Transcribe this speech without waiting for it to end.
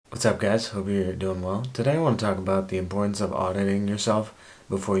What's up, guys? Hope you're doing well. Today I want to talk about the importance of auditing yourself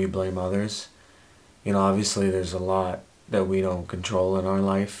before you blame others. Obviously there's a lot that we don't control in our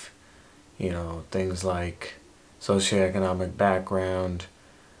life. Things like socioeconomic background,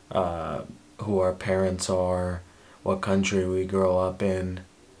 who our parents are, what country we grow up in.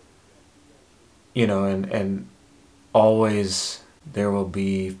 And always there will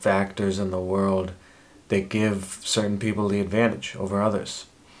be factors in the world that give certain people the advantage over others.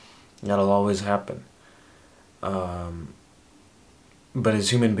 That'll always happen. Um, but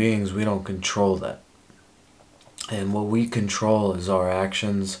as human beings, we don't control that. And what we control is our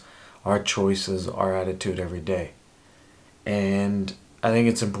actions, our choices, our attitude every day. And I think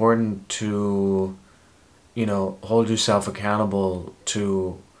it's important to, hold yourself accountable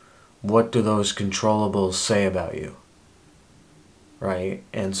to what do those controllables say about you, right?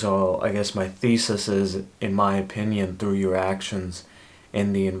 And so I guess my thesis is, in my opinion, through your actions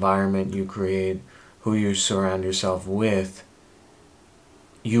and the environment you create, who you surround yourself with,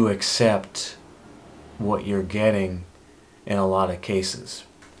 you accept what you're getting in a lot of cases.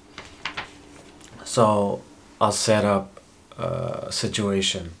 So I'll set up a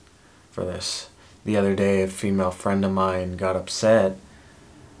situation for this. The other day, a female friend of mine got upset,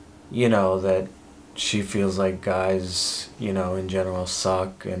 that she feels like guys, in general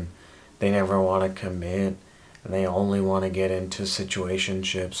suck and they never want to commit and they only want to get into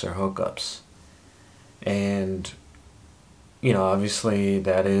situationships or hookups. And, obviously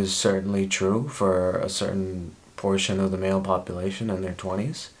that is certainly true for a certain portion of the male population in their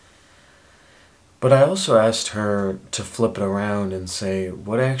 20s. But I also asked her to flip it around and say,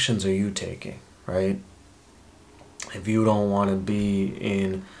 what actions are you taking, right? If you don't want to be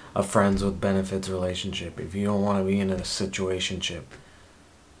in a friends with benefits relationship, if you don't want to be in a situationship,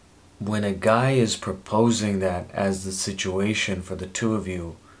 when a guy is proposing that as the situation for the two of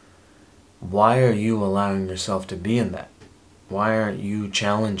you, why are you allowing yourself to be in that? Why aren't you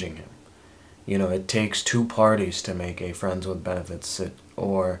challenging him? It takes two parties to make a friends with benefits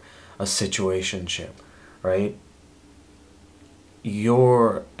or a situationship, right?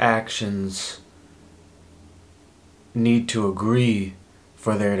 Your actions need to agree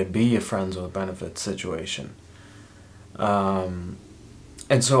for there to be a friends with benefits situation.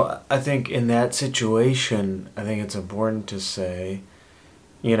 And so I think in that situation, I think it's important to say,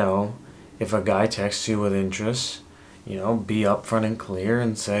 if a guy texts you with interest, be upfront and clear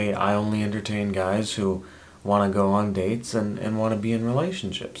and say, I only entertain guys who want to go on dates and want to be in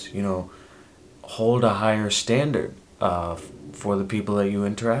relationships. Hold a higher standard for the people that you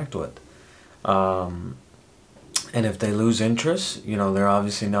interact with. And if they lose interest, they're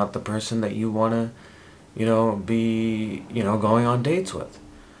obviously not the person that you want to, be, going on dates with.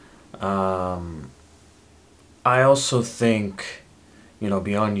 I also think,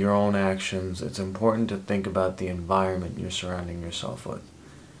 beyond your own actions, it's important to think about the environment you're surrounding yourself with,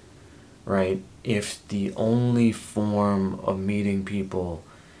 right? If the only form of meeting people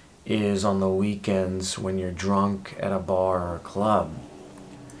is on the weekends when you're drunk at a bar or a club,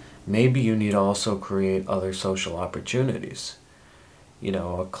 maybe you need to also create other social opportunities.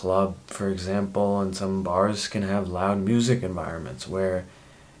 A club, for example, and some bars can have loud music environments where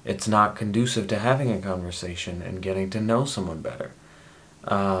it's not conducive to having a conversation and getting to know someone better.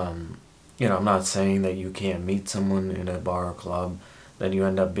 I'm not saying that you can't meet someone in a bar or club that you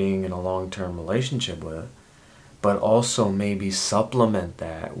end up being in a long-term relationship with, but also maybe supplement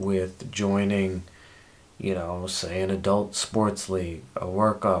that with joining, say an adult sports league, a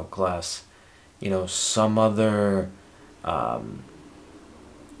workout class, some other,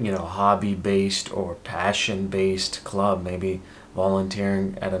 hobby-based or passion-based club, maybe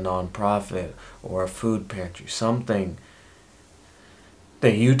volunteering at a nonprofit or a food pantry, something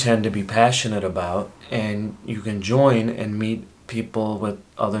that you tend to be passionate about, and you can join and meet people with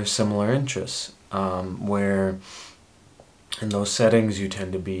other similar interests, where in those settings you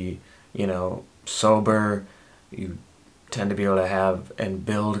tend to be, sober, you tend to be able to have and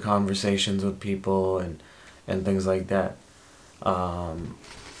build conversations with people and things like that.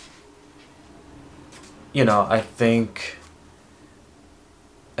 I think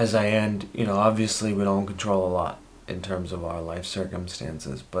as I end, obviously we don't control a lot in terms of our life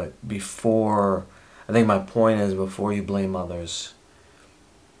circumstances, but I think my point is, before you blame others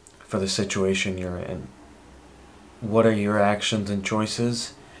for the situation you're in, what are your actions and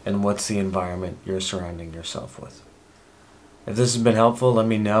choices, and what's the environment you're surrounding yourself with? If this has been helpful, let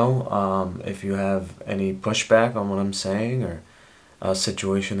me know. If you have any pushback on what I'm saying or a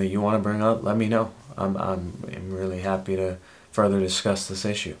situation that you want to bring up, let me know. I'm really happy to further discuss this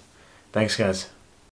issue. Thanks, guys.